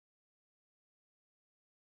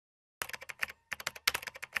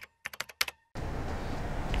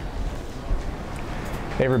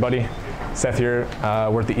Hey everybody, Seth here.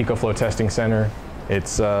 We're at the EcoFlow testing center.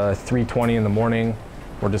 It's 3:20 in the morning.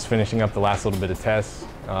 We're just finishing up the last little bit of tests.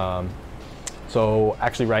 So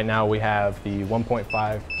actually right now we have the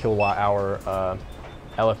 1.5 kilowatt hour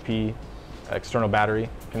LFP external battery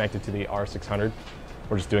connected to the R600.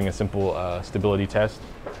 We're just doing a simple stability test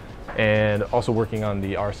and also working on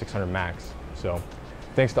the R600 MAX. So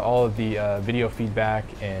thanks to all of the video feedback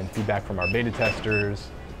and feedback from our beta testers,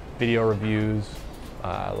 video reviews,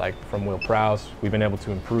 like from Will Prowse, we've been able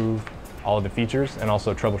to improve all of the features and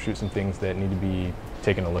also troubleshoot some things that need to be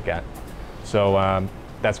taken a look at. So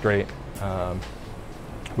that's great.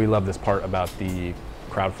 We love this part about the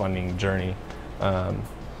crowdfunding journey.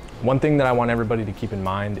 One thing that I want everybody to keep in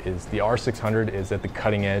mind is the R600 is at the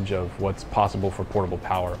cutting edge of what's possible for portable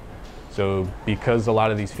power. So because a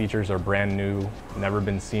lot of these features are brand new, never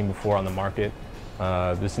been seen before on the market,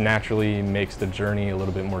 this naturally makes the journey a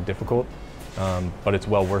little bit more difficult, but it's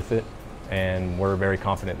well worth it. And we're very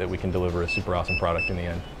confident that we can deliver a super awesome product in the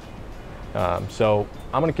end. So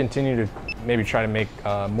I'm going to continue to maybe try to make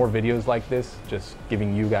more videos like this, just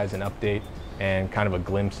giving you guys an update and kind of a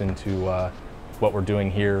glimpse into what we're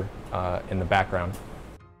doing here in the background.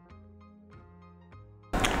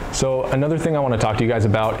 So another thing I want to talk to you guys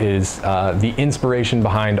about is the inspiration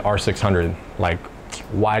behind R600. Like,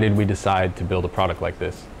 why did we decide to build a product like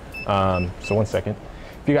this? So one second.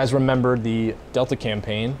 If you guys remember the Delta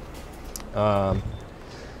campaign,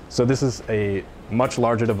 so this is a much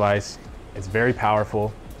larger device. It's very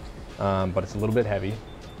powerful, but it's a little bit heavy.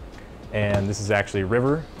 And this is actually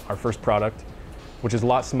River, our first product, which is a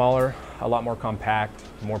lot smaller, a lot more compact,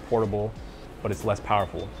 more portable, but it's less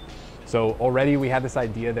powerful. So already we had this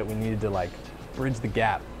idea that we needed to like bridge the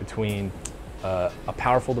gap between a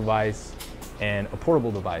powerful device and a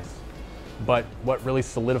portable device. But what really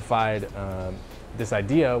solidified this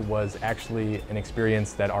idea was actually an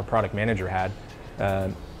experience that our product manager had.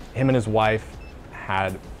 Him and his wife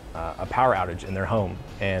had a power outage in their home,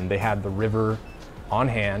 and they had the River on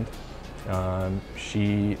hand.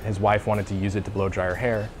 His wife wanted to use it to blow dry her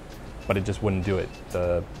hair, but it just wouldn't do it.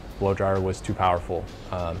 The blow dryer was too powerful.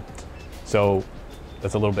 So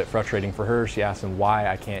that's a little bit frustrating for her. She asked him why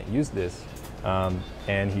I can't use this,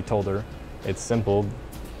 and he told her, it's simple.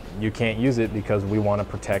 You can't use it because we want to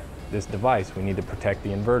protect this device. We need to protect the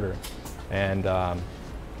inverter. And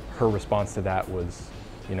her response to that was,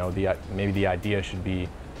 you know, maybe the idea should be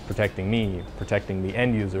protecting me, protecting the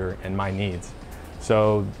end user and my needs.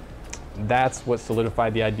 So that's what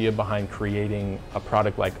solidified the idea behind creating a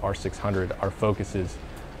product like R600. Our focus is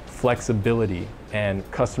flexibility and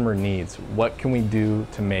customer needs. What can we do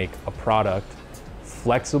to make a product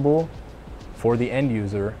flexible for the end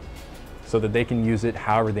user so that they can use it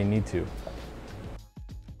however they need to?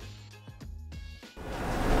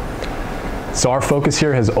 So our focus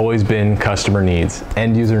here has always been customer needs,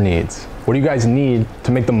 end user needs. What do you guys need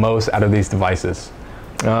to make the most out of these devices?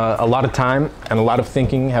 A lot of time and a lot of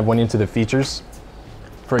thinking have went into the features.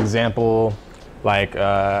 For example, like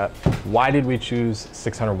why did we choose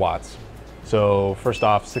 600 watts? So first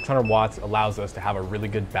off, 600 watts allows us to have a really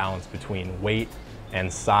good balance between weight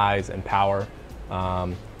and size and power.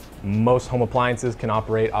 Most home appliances can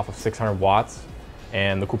operate off of 600 watts.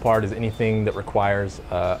 And the cool part is anything that requires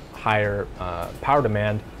higher power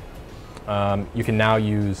demand, you can now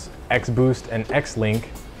use X-Boost and X-Link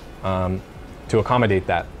to accommodate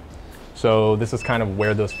that. So this is kind of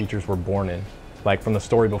where those features were born in. Like from the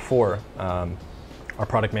story before, our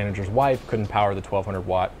product manager's wife couldn't power the 1200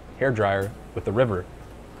 watt hairdryer with the River,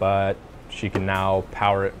 but she can now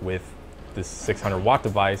power it with this 600 watt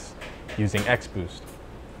device using X-Boost.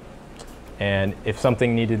 And if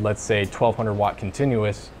something needed, let's say 1200 watt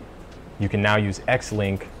continuous, you can now use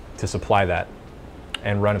X-Link to supply that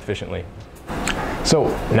and run efficiently. So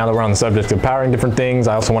now that we're on the subject of powering different things,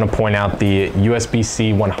 I also want to point out the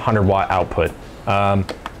USB-C 100 watt output.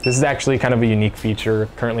 This is actually kind of a unique feature.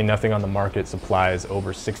 Currently nothing on the market supplies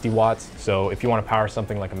over 60 watts. So if you want to power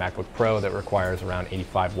something like a MacBook Pro that requires around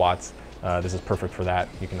 85 watts, this is perfect for that.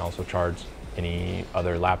 You can also charge any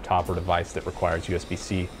other laptop or device that requires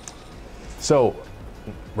USB-C. So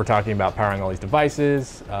we're talking about powering all these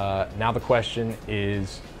devices. Now the question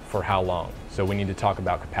is for how long? So we need to talk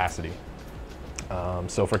about capacity.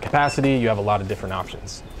 So for capacity, you have a lot of different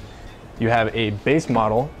options. You have a base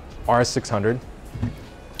model, R600,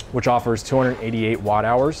 which offers 288 watt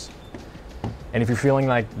hours. And if you're feeling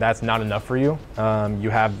like that's not enough for you, you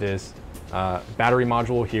have this battery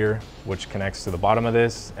module here, which connects to the bottom of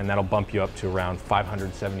this, and that'll bump you up to around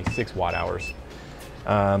 576 watt hours.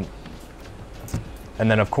 And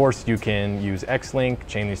then of course you can use X-Link,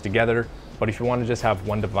 chain these together, but if you want to just have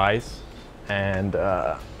one device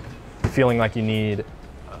and feeling like you need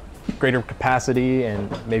greater capacity and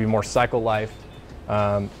maybe more cycle life,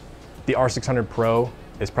 the R600 Pro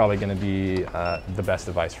is probably going to be the best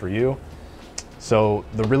device for you. So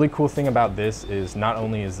the really cool thing about this is not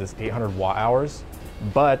only is this 800 watt hours,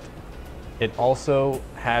 but it also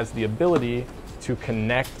has the ability to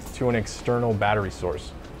connect to an external battery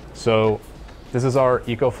source. So this is our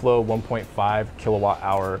EcoFlow 1.5 kilowatt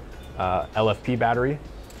hour LFP battery.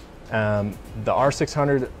 The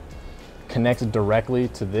R600 connects directly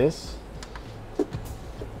to this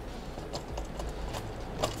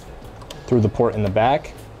through the port in the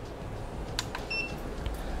back.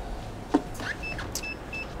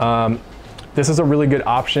 This is a really good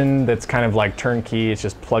option that's kind of like turnkey. It's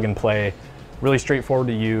just plug and play, really straightforward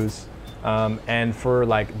to use. And for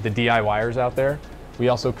like the DIYers out there, we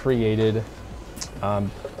also created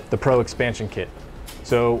the Pro expansion kit.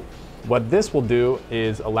 So what this will do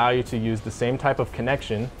is allow you to use the same type of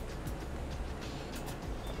connection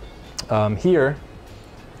here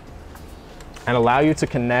and allow you to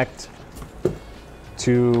connect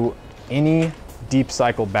to any deep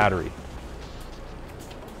cycle battery.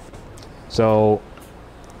 So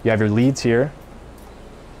you have your leads here.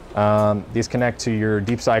 These connect to your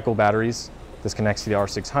deep cycle batteries. This connects to the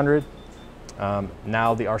R600.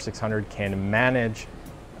 Now the R600 can manage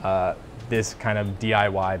this kind of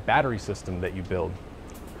DIY battery system that you build,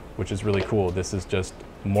 which is really cool. This is just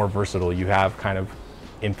more versatile. You have kind of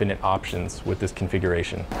infinite options with this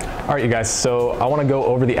configuration. All right, you guys, so I want to go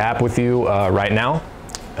over the app with you right now,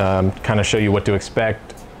 kind of show you what to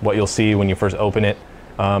expect, what you'll see when you first open it.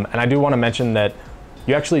 And I do want to mention that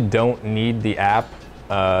you actually don't need the app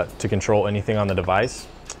to control anything on the device.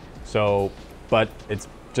 So, but it's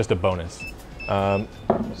just a bonus. So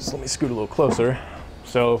let me scoot a little closer.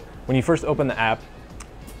 So when you first open the app,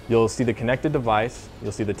 you'll see the connected device,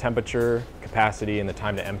 you'll see the temperature, capacity, and the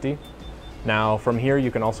time to empty. Now from here,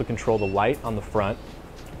 you can also control the light on the front.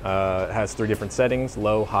 It has 3 different settings: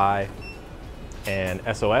 low, high, and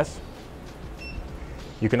SOS.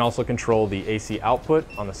 You can also control the AC output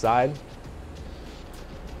on the side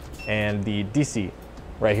and the DC.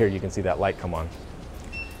 Right here, you can see that light come on.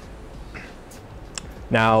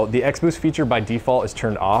 Now, the X-Boost feature by default is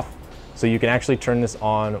turned off, so you can actually turn this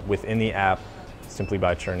on within the app simply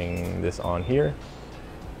by turning this on here.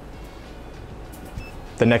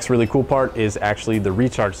 The next really cool part is actually the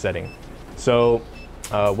recharge setting. So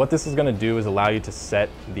what this is gonna do is allow you to set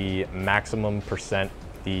the maximum percent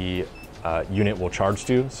the unit will charge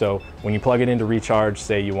to. So when you plug it into recharge,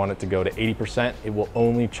 say you want it to go to 80%, it will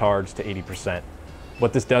only charge to 80%.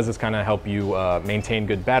 What this does is kind of help you maintain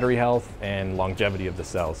good battery health and longevity of the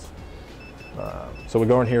cells. So we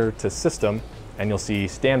go in here to system and you'll see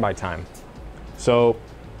standby time. So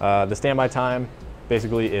the standby time,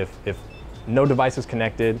 basically if no device is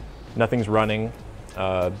connected, nothing's running,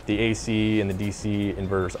 the AC and the DC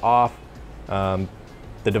inverter's off,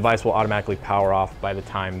 the device will automatically power off by the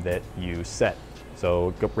time that you set.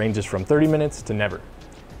 So it ranges from 30 minutes to never.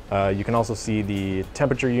 You can also see the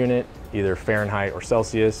temperature unit, either Fahrenheit or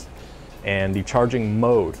Celsius, and the charging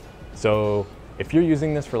mode. So if you're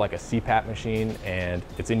using this for like a CPAP machine and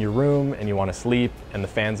it's in your room and you want to sleep and the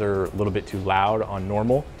fans are a little bit too loud on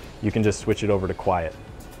normal, you can just switch it over to quiet.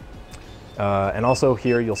 And also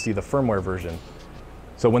here you'll see the firmware version.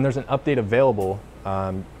 So when there's an update available,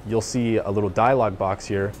 you'll see a little dialog box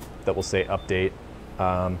here that will say update.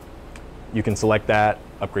 You can select that,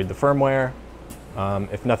 upgrade the firmware.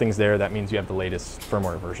 If nothing's there, that means you have the latest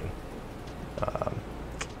firmware version.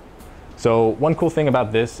 So one cool thing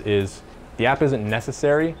about this is the app isn't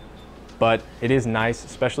necessary, but it is nice,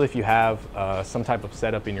 especially if you have some type of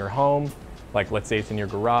setup in your home, like let's say it's in your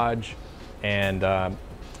garage and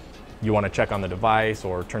you want to check on the device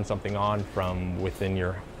or turn something on from within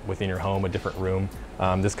your home, a different room.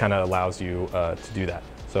 This kind of allows you to do that.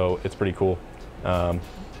 So it's pretty cool. That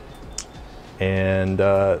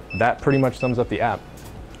pretty much sums up the app.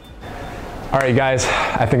 All right, guys,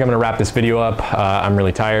 I think I'm gonna wrap this video up. I'm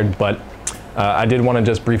really tired, but I did wanna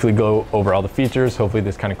just briefly go over all the features. Hopefully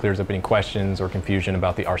this kind of clears up any questions or confusion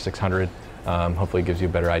about the R600. Hopefully it gives you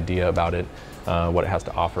a better idea about it, what it has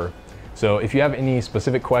to offer. So if you have any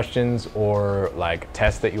specific questions or like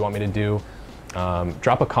tests that you want me to do,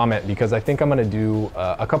 drop a comment, because I think I'm gonna do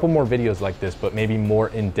a couple more videos like this, but maybe more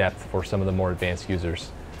in depth for some of the more advanced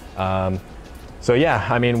users. So yeah,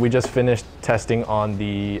 I mean, we just finished testing on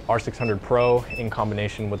the R600 Pro in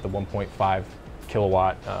combination with the 1.5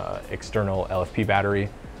 kilowatt external LFP battery.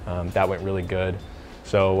 That went really good.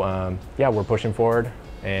 So yeah, we're pushing forward,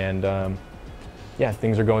 and yeah,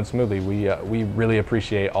 things are going smoothly. We really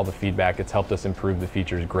appreciate all the feedback. It's helped us improve the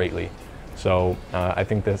features greatly. So I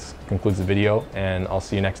think this concludes the video, and I'll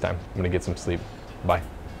see you next time. I'm gonna get some sleep. Bye.